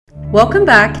Welcome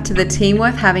back to the Team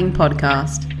Worth Having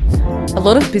podcast. A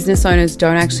lot of business owners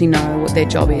don't actually know what their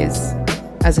job is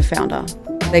as a founder.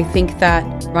 They think that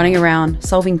running around,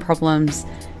 solving problems,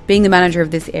 being the manager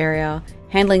of this area,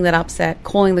 handling that upset,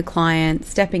 calling the client,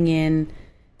 stepping in,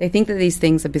 they think that these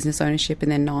things are business ownership and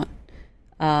they're not.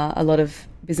 A lot of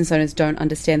business owners don't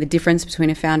understand the difference between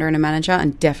a founder and a manager,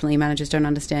 and definitely managers don't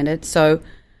understand it. So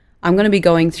I'm going to be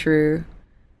going through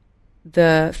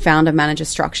the founder-manager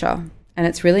structure. And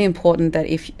it's really important that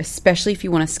especially if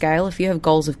you want to scale, if you have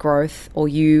goals of growth or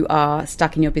you are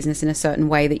stuck in your business in a certain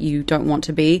way that you don't want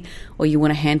to be, or you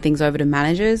want to hand things over to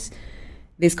managers,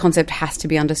 this concept has to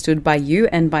be understood by you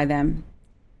and by them.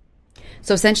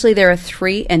 So essentially there are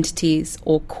 3 entities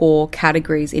or core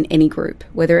categories in any group,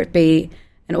 whether it be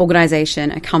an organization,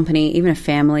 a company, even a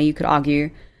family, you could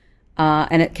argue.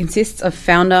 And it consists of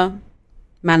founder,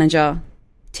 manager,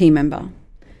 team member.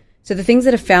 So the things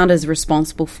that a founder is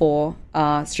responsible for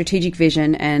are strategic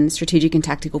vision and strategic and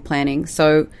tactical planning.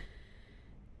 So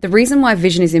the reason why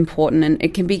vision is important, and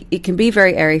it can be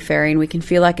very airy-fairy, and we can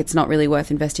feel like it's not really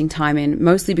worth investing time in,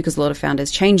 mostly because a lot of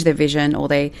founders change their vision, or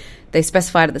they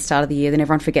specify it at the start of the year, then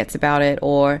everyone forgets about it,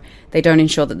 or they don't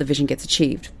ensure that the vision gets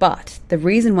achieved. But the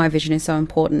reason why vision is so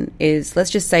important is, let's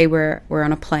just say we're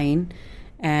on a plane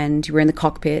and we're in the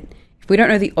cockpit. If we don't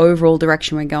know the overall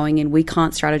direction we're going in, we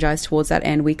can't strategize towards that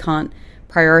end. We can't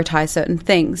prioritize certain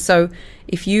things. So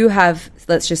if you have,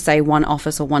 let's just say, one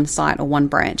office or one site or one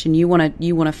branch, and you want to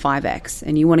 5x,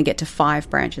 and you want to get to 5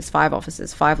 branches, 5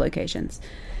 offices, 5 locations,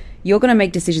 you're going to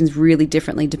make decisions really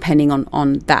differently depending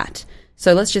on that.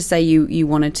 So let's just say you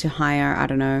wanted to hire, I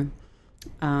don't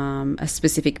know, a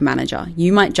specific manager.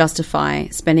 You might justify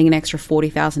spending an extra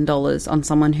 $40,000 on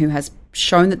someone who has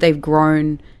shown that they've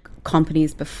grown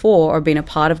companies before or been a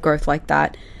part of growth like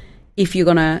that, if you're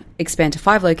going to expand to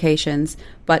 5 locations,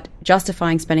 but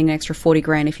justifying spending an extra 40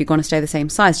 grand if you're going to stay the same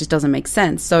size just doesn't make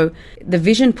sense. So the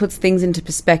vision puts things into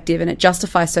perspective and it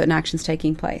justifies certain actions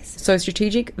taking place. So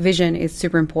strategic vision is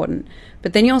super important.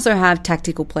 But then you also have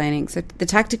tactical planning. So the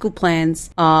tactical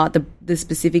plans are the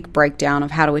specific breakdown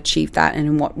of how to achieve that and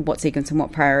in what sequence and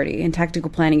what priority. And tactical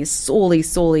planning is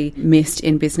sorely missed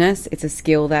in business. It's a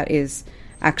skill that is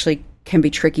actually can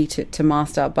be tricky to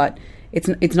master, but it's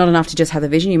not enough to just have the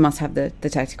vision. You must have the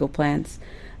tactical plans.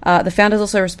 The founder is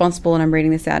also responsible, and I'm reading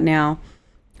this out now,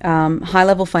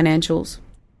 high-level financials.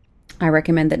 I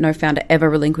recommend that no founder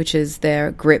ever relinquishes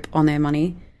their grip on their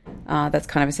money. That's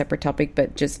kind of a separate topic,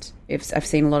 but just if I've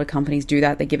seen a lot of companies do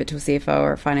that, they give it to a CFO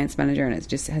or a finance manager, and it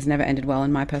just has never ended well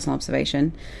in my personal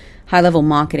observation. High-level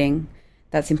marketing.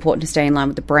 That's important to stay in line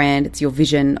with the brand. It's your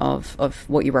vision of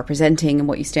what you're representing and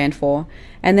what you stand for.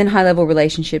 And then high-level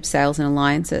relationships, sales, and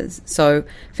alliances. So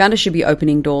founders should be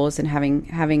opening doors and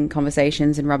having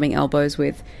conversations and rubbing elbows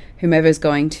with whomever's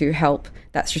going to help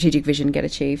that strategic vision get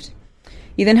achieved.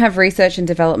 You then have research and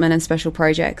development and special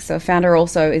projects. So a founder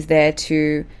also is there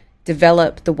to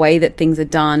develop the way that things are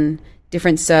done,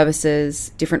 different services,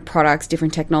 different products,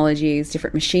 different technologies,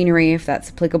 different machinery, if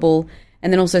that's applicable,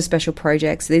 and then also special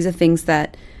projects. These are things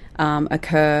that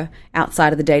occur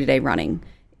outside of the day-to-day running.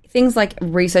 Things like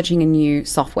researching a new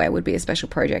software would be a special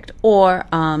project, or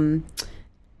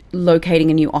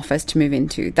locating a new office to move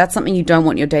into. That's something you don't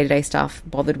want your day-to-day staff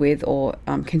bothered with or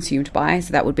consumed by,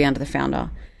 so that would be under the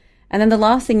founder. And then the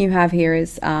last thing you have here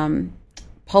is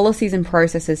policies and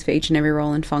processes for each and every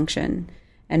role and function.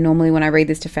 And normally when I read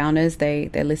this to founders, they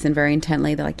listen very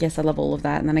intently. They're like, yes, I love all of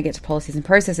that. And then I get to policies and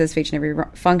processes for each and every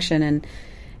function,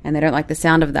 and they don't like the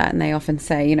sound of that. And they often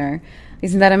say,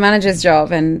 isn't that a manager's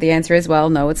job? And the answer is, well,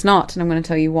 no, it's not. And I'm going to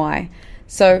tell you why.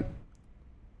 So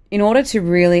in order to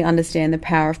really understand the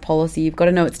power of policy, you've got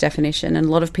to know its definition. And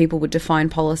a lot of people would define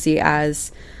policy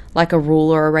as like a rule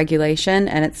or a regulation,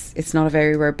 and it's not a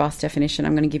very robust definition.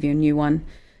 I'm going to give you a new one.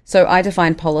 So I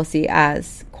define policy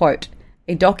as, quote,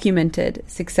 a documented,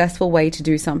 successful way to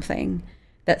do something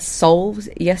that solves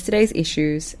yesterday's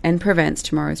issues and prevents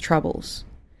tomorrow's troubles.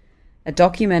 A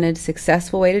documented,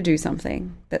 successful way to do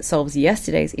something that solves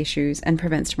yesterday's issues and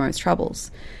prevents tomorrow's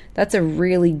troubles. That's a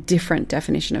really different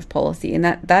definition of policy, and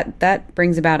that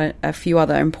brings about a few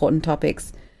other important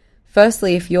topics.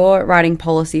 Firstly, if you're writing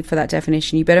policy for that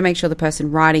definition, you better make sure the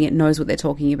person writing it knows what they're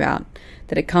talking about,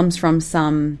 that it comes from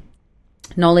some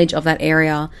knowledge of that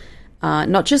area.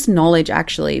 Not just knowledge,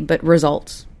 actually, but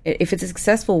results. If it's a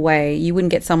successful way, you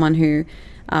wouldn't get someone who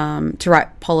to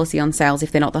write policy on sales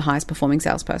if they're not the highest performing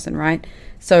salesperson, right?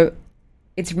 So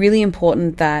it's really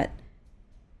important that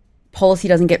policy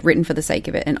doesn't get written for the sake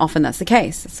of it, and often that's the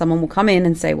case. Someone will come in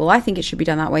and say, well, I think it should be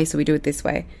done that way, so we do it this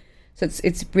way. So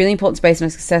it's really important to base on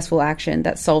a successful action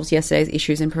that solves yesterday's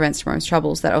issues and prevents tomorrow's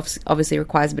troubles. That obviously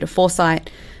requires a bit of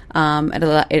foresight.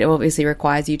 It obviously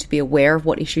requires you to be aware of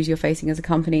what issues you're facing as a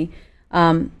company.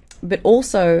 But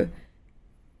also,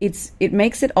 it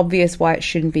makes it obvious why it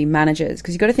shouldn't be managers.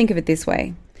 Because you've got to think of it this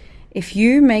way. If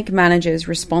you make managers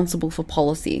responsible for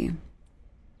policy,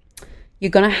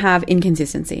 you're going to have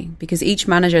inconsistency because each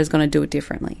manager is going to do it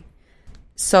differently.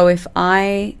 So if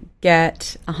I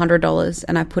get $100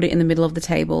 and I put it in the middle of the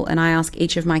table and I ask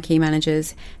each of my key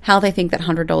managers how they think that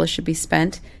 $100 should be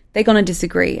spent, they're going to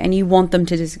disagree, and you want them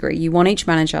to disagree. You want each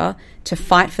manager to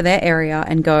fight for their area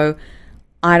and go,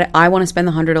 I want to spend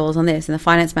the $100 on this. And the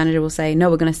finance manager will say, no,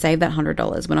 we're going to save that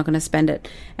 $100. We're not going to spend it.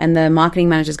 And the marketing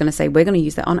manager is going to say, we're going to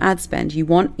use that on ad spend. You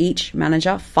want each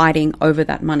manager fighting over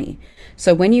that money.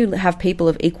 So when you have people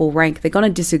of equal rank, they're going to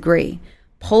disagree.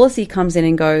 Policy comes in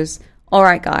and goes, all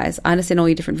right, guys, I understand all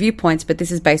your different viewpoints, but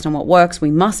this is based on what works.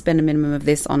 We must spend a minimum of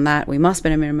this on that. We must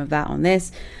spend a minimum of that on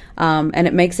this. And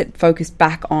it makes it focus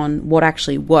back on what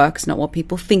actually works, not what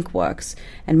people think works.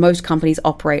 And most companies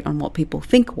operate on what people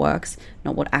think works,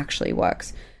 not what actually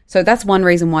works. So that's one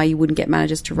reason why you wouldn't get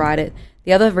managers to write it.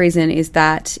 The other reason is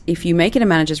that if you make it a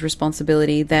manager's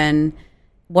responsibility, then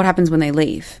what happens when they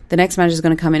leave? The next manager is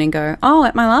going to come in and go, oh,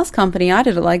 at my last company, I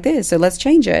did it like this, so let's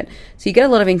change it. So you get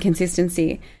a lot of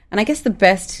inconsistency. And I guess the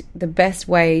best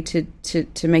way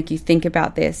to make you think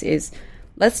about this is,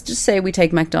 let's just say we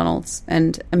take McDonald's,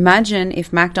 and imagine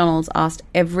if McDonald's asked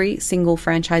every single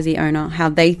franchisee owner how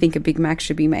they think a Big Mac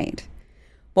should be made.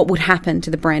 What would happen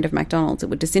to the brand of McDonald's? It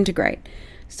would disintegrate.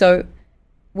 So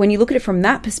when you look at it from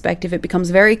that perspective, it becomes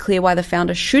very clear why the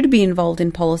founder should be involved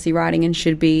in policy writing and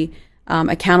should be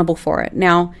accountable for it.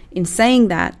 Now, in saying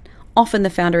that, often the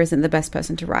founder isn't the best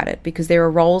person to write it because there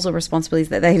are roles or responsibilities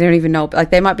that they don't even know. Like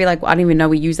they might be like, well, I don't even know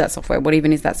we use that software. What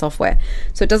even is that software?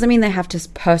 So it doesn't mean they have to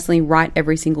personally write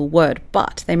every single word,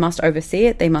 but they must oversee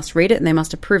it, they must read it, and they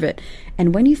must approve it.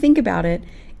 And when you think about it,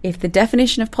 if the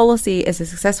definition of policy is a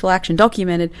successful action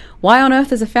documented, why on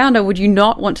earth as a founder would you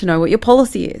not want to know what your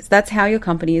policy is? That's how your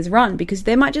company is run, because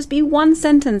there might just be one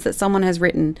sentence that someone has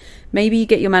written. Maybe you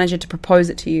get your manager to propose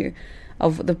it to you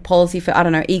of the policy for, I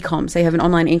don't know, e-com. Say you have an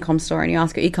online e-com store and you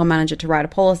ask your e-com manager to write a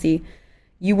policy.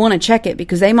 You want to check it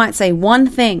because they might say one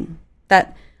thing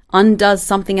that undoes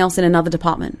something else in another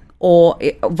department, or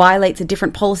it violates a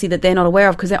different policy that they're not aware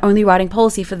of because they're only writing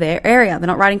policy for their area. They're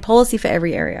not writing policy for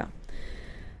every area.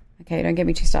 Okay, don't get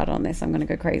me too started on this. I'm going to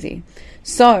go crazy.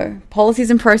 So,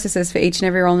 policies and processes for each and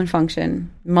every role and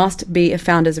function must be a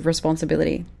founder's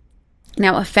responsibility.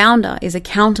 Now, a founder is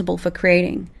accountable for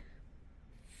creating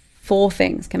 4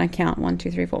 things. Can I count? 1,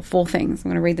 2, 3, 4. 4 things. I'm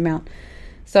going to read them out.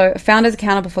 So, a founder is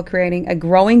accountable for creating a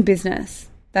growing business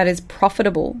that is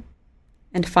profitable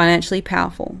and financially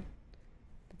powerful.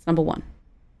 That's number 1.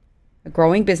 A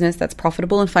growing business that's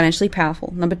profitable and financially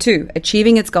powerful. Number 2,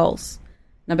 achieving its goals.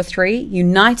 Number 3,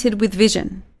 united with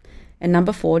vision. And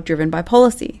number 4, driven by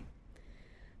policy.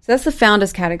 So that's the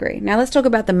founders category. Now let's talk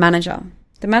about the manager.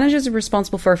 The managers are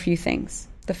responsible for a few things.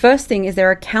 The first thing is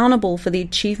they're accountable for the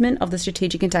achievement of the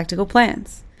strategic and tactical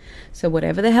plans. So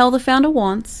whatever the hell the founder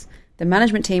wants, the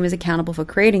management team is accountable for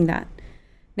creating that.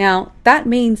 Now, that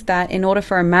means that in order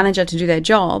for a manager to do their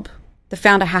job, the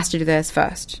founder has to do theirs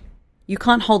first. You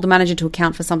can't hold the manager to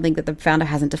account for something that the founder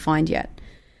hasn't defined yet.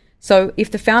 So if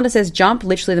the founder says jump,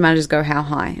 literally the managers go how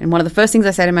high. And one of the first things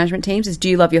I say to management teams is, do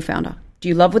you love your founder? Do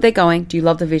you love where they're going? Do you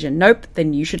love the vision? Nope,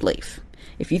 then you should leave.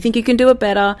 If you think you can do it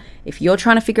better, if you're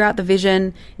trying to figure out the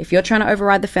vision, if you're trying to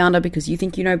override the founder because you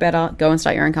think you know better, go and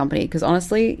start your own company. Because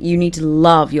honestly, you need to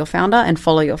love your founder and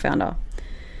follow your founder.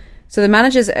 So the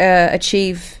managers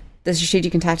achieve the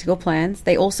strategic and tactical plans.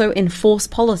 They also enforce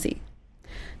policy.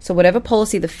 So whatever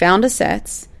policy the founder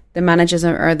sets, the managers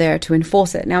are there to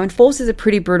enforce it. Now, enforce is a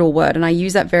pretty brutal word, and I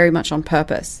use that very much on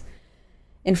purpose.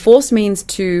 Enforce means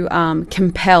to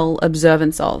compel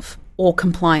observance of or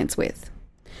compliance with.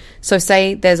 So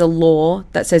say there's a law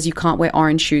that says you can't wear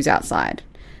orange shoes outside.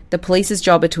 The police's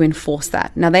job is to enforce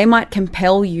that. Now, they might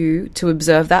compel you to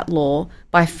observe that law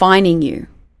by fining you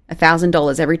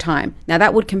 $1,000 every time. Now,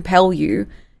 that would compel you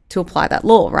to apply that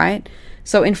law, right?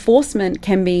 So enforcement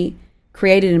can be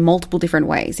created in multiple different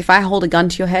ways. If I hold a gun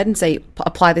to your head and say,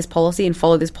 apply this policy and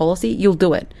follow this policy, you'll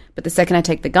do it. But the second I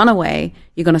take the gun away,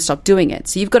 you're going to stop doing it.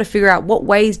 So you've got to figure out what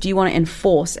ways do you want to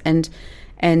enforce and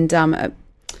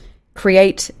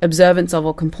create observance of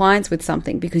or compliance with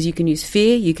something, because you can use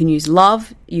fear, you can use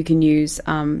love, you can use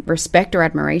respect or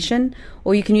admiration,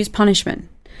 or you can use punishment.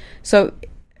 So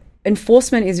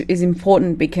enforcement is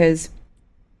important because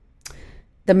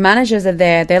the managers are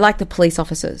there. They're like the police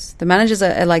officers. The managers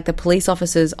are like the police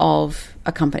officers of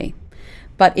a company.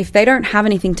 But if they don't have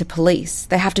anything to police,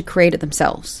 they have to create it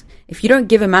themselves. If you don't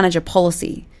give a manager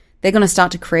policy, they're going to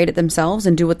start to create it themselves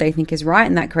and do what they think is right,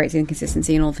 and that creates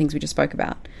inconsistency and all the things we just spoke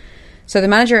about. So the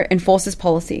manager enforces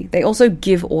policy. They also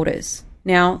give orders.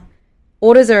 Now,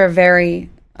 orders are a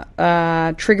very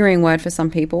triggering word for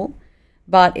some people,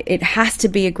 but it has to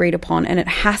be agreed upon, and it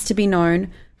has to be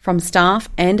known from staff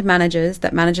and managers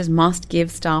that managers must give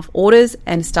staff orders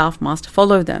and staff must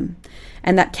follow them.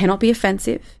 And that cannot be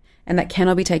offensive, and that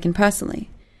cannot be taken personally.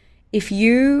 If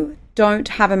you don't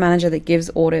have a manager that gives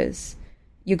orders,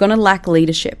 you're going to lack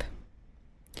leadership.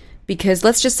 Because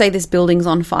let's just say this building's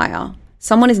on fire.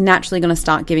 Someone is naturally going to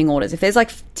start giving orders. If there's like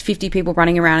 50 people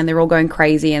running around and they're all going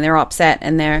crazy and they're upset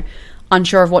and they're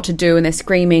unsure of what to do and they're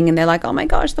screaming and they're like, oh my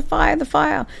gosh, the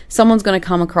fire. Someone's going to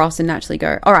come across and naturally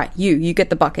go, all right, you get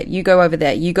the bucket, you go over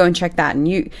there, you go and check that.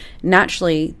 And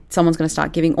naturally, someone's going to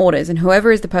start giving orders. And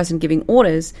whoever is the person giving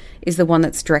orders is the one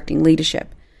that's directing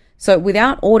leadership. So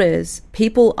without orders,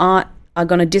 people are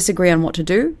going to disagree on what to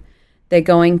do. They're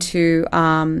going to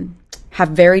have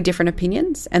very different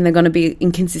opinions, and they're going to be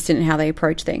inconsistent in how they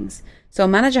approach things. So a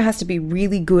manager has to be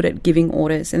really good at giving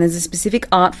orders. And there's a specific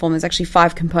art form. There's actually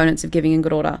 5 components of giving a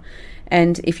good order.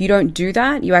 And if you don't do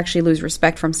that, you actually lose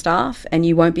respect from staff and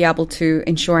you won't be able to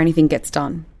ensure anything gets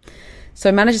done. So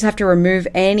managers have to remove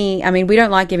we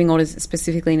don't like giving orders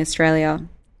specifically in Australia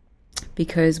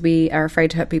because we are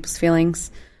afraid to hurt people's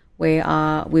feelings. We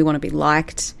want to be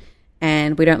liked,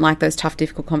 and we don't like those tough,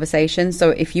 difficult conversations.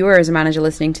 So if you are as a manager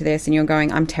listening to this and you're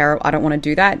going, I'm terrible, I don't want to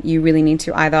do that, you really need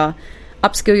to either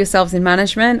upskill yourselves in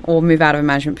management or move out of a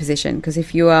management position. Because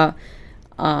if you are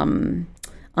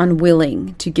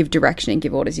unwilling to give direction and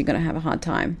give orders, you're going to have a hard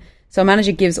time. So a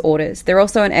manager gives orders. They're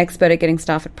also an expert at getting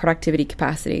staff at productivity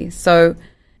capacity. So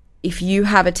if you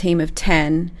have a team of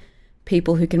 10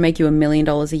 people who can make you $1 million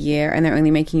a year and they're only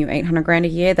making you $800,000 a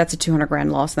year, that's a $200,000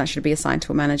 loss, and that should be assigned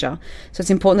to a manager. So it's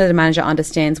important that a manager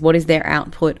understands what is their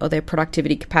output or their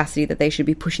productivity capacity that they should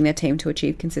be pushing their team to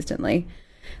achieve consistently.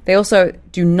 They also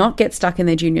do not get stuck in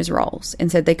their juniors' roles.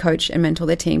 Instead, they coach and mentor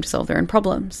their team to solve their own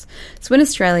problems. So in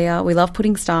Australia, we love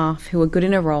putting staff who are good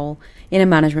in a role in a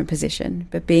management position,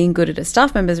 but being good at a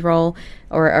staff member's role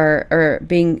or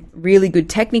being really good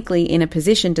technically in a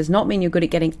position does not mean you're good at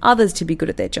getting others to be good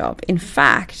at their job. In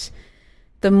fact,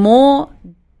 the more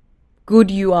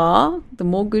good you are,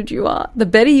 the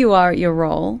better you are at your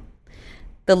role,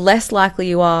 the less likely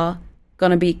you are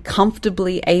going to be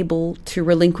comfortably able to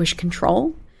relinquish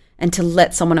control and to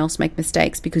let someone else make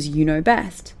mistakes because you know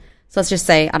best. So let's just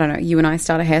say, I don't know, you and I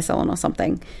start a hair salon or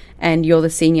something, and you're the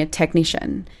senior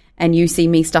technician and you see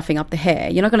me stuffing up the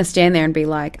hair. You're not going to stand there and be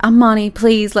like, Amani,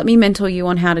 please let me mentor you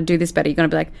on how to do this better. You're going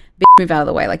to be like, move out of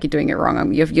the way, like you're doing it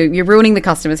wrong. You're ruining the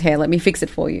customer's hair. Let me fix it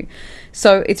for you.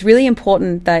 So it's really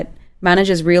important that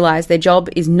managers realize their job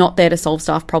is not there to solve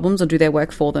staff problems or do their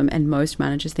work for them. And most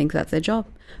managers think that's their job.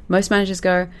 Most managers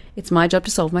go, it's my job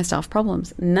to solve my staff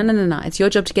problems. No. It's your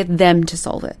job to get them to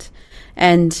solve it.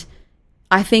 And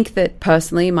I think that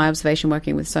personally, my observation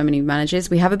working with so many managers,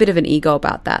 we have a bit of an ego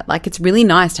about that. Like, it's really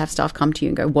nice to have staff come to you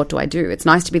and go, what do I do? It's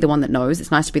nice to be the one that knows.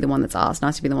 It's nice to be the one that's asked.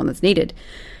 Nice to be the one that's needed.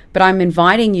 But I'm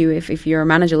inviting you, if you're a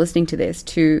manager listening to this,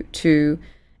 to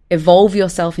evolve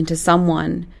yourself into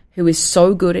someone who is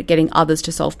so good at getting others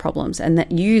to solve problems, and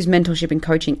that you use mentorship and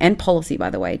coaching and policy, by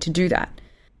the way, to do that.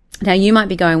 Now, you might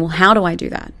be going, well, how do I do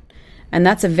that? And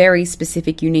that's a very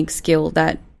specific, unique skill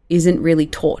that isn't really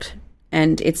taught.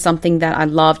 And it's something that I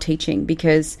love teaching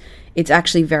because it's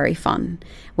actually very fun.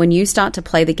 When you start to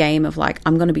play the game of like,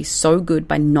 I'm going to be so good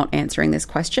by not answering this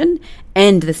question,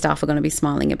 and the staff are going to be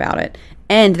smiling about it,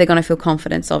 and they're going to feel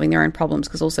confident solving their own problems.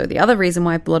 Because also the other reason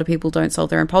why a lot of people don't solve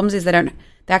their own problems is they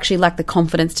actually lack the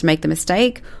confidence to make the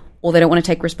mistake, or they don't want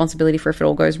to take responsibility for if it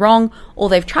all goes wrong, or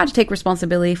they've tried to take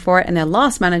responsibility for it and their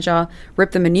last manager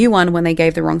ripped them a new one when they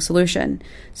gave the wrong solution.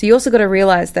 So you also got to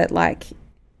realize that like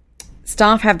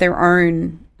staff have their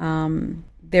own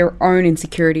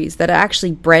insecurities that are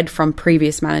actually bred from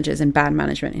previous managers and bad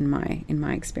management in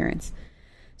my experience.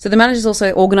 So the managers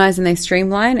also organize and they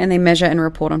streamline and they measure and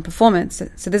report on performance.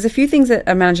 So there's a few things that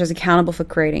a manager is accountable for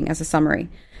creating as a summary.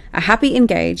 A happy,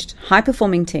 engaged,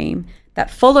 high-performing team that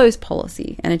follows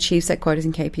policy and achieves set quotas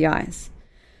and KPIs.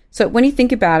 So when you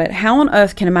think about it, how on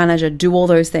earth can a manager do all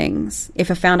those things if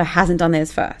a founder hasn't done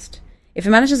theirs first? If a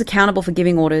manager is accountable for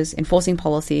giving orders, enforcing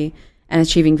policy, and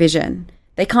achieving vision,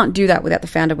 they can't do that without the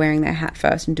founder wearing their hat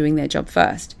first and doing their job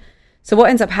first. So what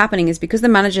ends up happening is because the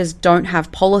managers don't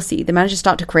have policy, the managers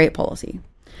start to create policy.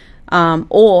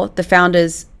 Or the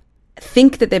founders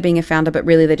think that they're being a founder, but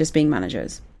really they're just being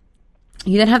managers.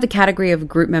 You then have the category of a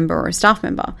group member or a staff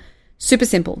member. Super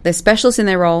simple. They're specialists in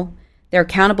their role. They're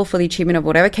accountable for the achievement of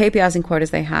whatever KPIs and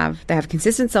quotas they have. They have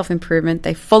consistent self-improvement.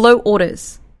 They follow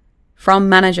orders from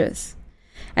managers,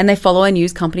 and they follow and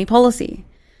use company policy.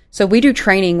 So we do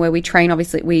training where we train,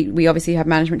 obviously, we obviously have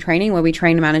management training where we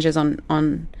train managers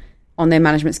on their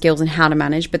management skills and how to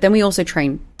manage, but then we also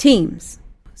train teams.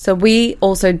 So we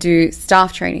also do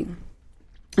staff training.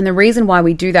 And the reason why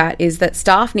we do that is that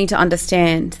staff need to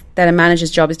understand that a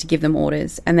manager's job is to give them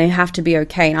orders, and they have to be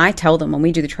okay. And I tell them when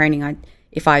we do the training,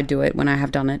 if I do it, when I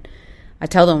have done it, I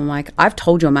tell them, I'm like, I've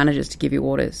told your managers to give you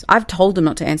orders. I've told them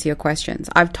not to answer your questions.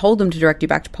 I've told them to direct you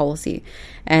back to policy.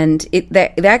 And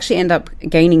they actually end up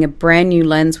gaining a brand new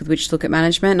lens with which to look at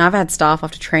management. And I've had staff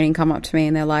after training come up to me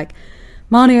and they're like,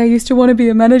 Marnie, I used to want to be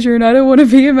a manager and I don't want to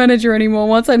be a manager anymore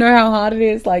once I know how hard it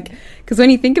is. Like, because when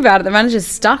you think about it, the manager's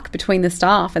stuck between the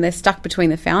staff and they're stuck between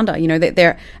the founder. You know,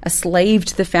 they're a slave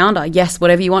to the founder. Yes,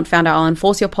 whatever you want, founder, I'll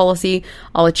enforce your policy.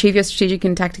 I'll achieve your strategic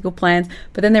and tactical plans.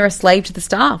 But then they're a slave to the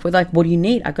staff. We're like, what do you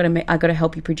need? I got to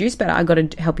help you produce better. I got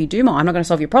to help you do more. I'm not going to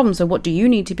solve your problem. So what do you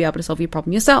need to be able to solve your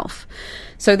problem yourself?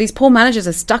 So these poor managers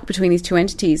are stuck between these two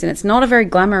entities, and it's not a very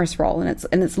glamorous role, and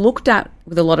it's looked at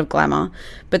with a lot of glamour.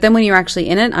 But then when you're actually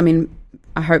in it, I mean,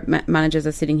 I hope managers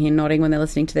are sitting here nodding when they're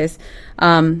listening to this.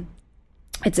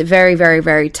 It's a very, very,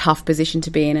 very tough position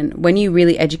to be in. And when you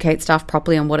really educate staff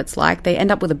properly on what it's like, they end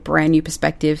up with a brand new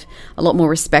perspective, a lot more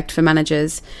respect for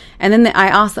managers. And then I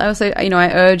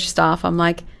urge staff, I'm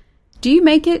like, do you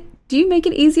make it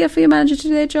easier for your manager to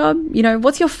do their job? You know,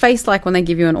 what's your face like when they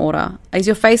give you an order? Is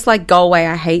your face like, go away,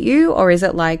 I hate you? Or is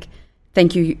it like,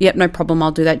 thank you, yep, no problem,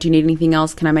 I'll do that. Do you need anything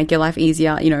else? Can I make your life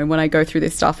easier? You know, when I go through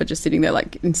this stuff, are just sitting there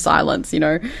like in silence, you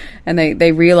know, and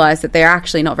they realize that they're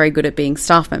actually not very good at being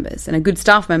staff members. And a good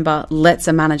staff member lets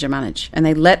a manager manage, and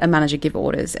they let a manager give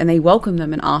orders, and they welcome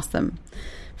them and ask them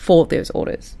for those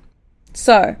orders.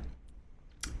 So,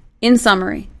 in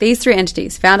summary, these three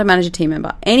entities, founder, manager, team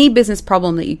member, any business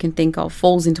problem that you can think of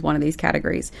falls into one of these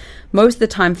categories. Most of the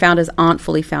time, founders aren't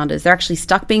fully founders. They're actually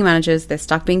stuck being managers. They're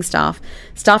stuck being staff.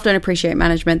 Staff don't appreciate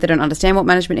management. They don't understand what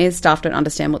management is. Staff don't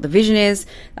understand what the vision is.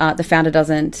 The founder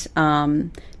doesn't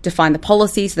define the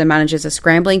policy, so the managers are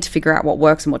scrambling to figure out what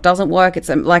works and what doesn't work. It's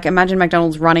like, imagine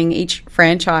McDonald's running each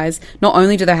franchise. Not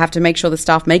only do they have to make sure the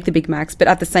staff make the Big Macs, but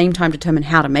at the same time determine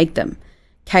how to make them.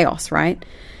 Chaos, right?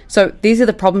 So these are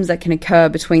the problems that can occur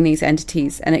between these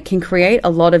entities, and it can create a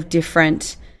lot of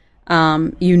different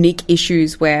unique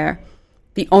issues where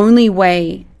the only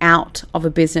way out of a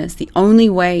business, the only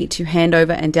way to hand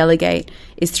over and delegate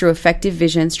is through effective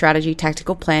vision, strategy,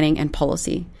 tactical planning, and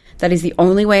policy. That is the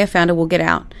only way a founder will get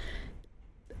out.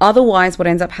 Otherwise, what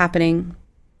ends up happening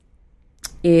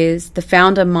is the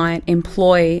founder might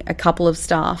employ a couple of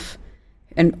staff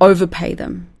and overpay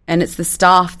them. And it's the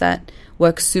staff that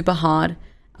works super hard.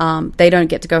 They don't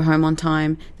get to go home on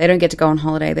time. They don't get to go on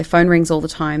holiday. Their phone rings all the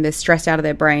time. They're stressed out of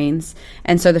their brains.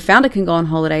 And so the founder can go on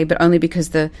holiday, but only because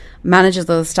the managers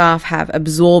or the staff have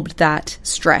absorbed that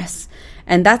stress.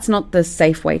 And that's not the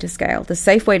safe way to scale. The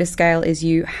safe way to scale is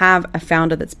you have a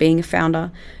founder that's being a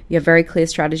founder. You have very clear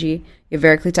strategy. You have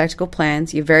very clear tactical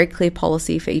plans. You have very clear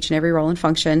policy for each and every role and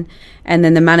function. And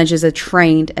then the managers are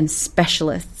trained and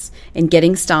specialists in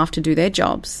getting staff to do their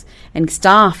jobs. And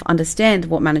staff understand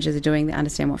what managers are doing. They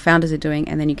understand what founders are doing.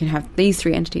 And then you can have these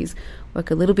three entities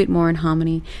work a little bit more in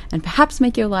harmony and perhaps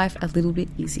make your life a little bit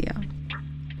easier.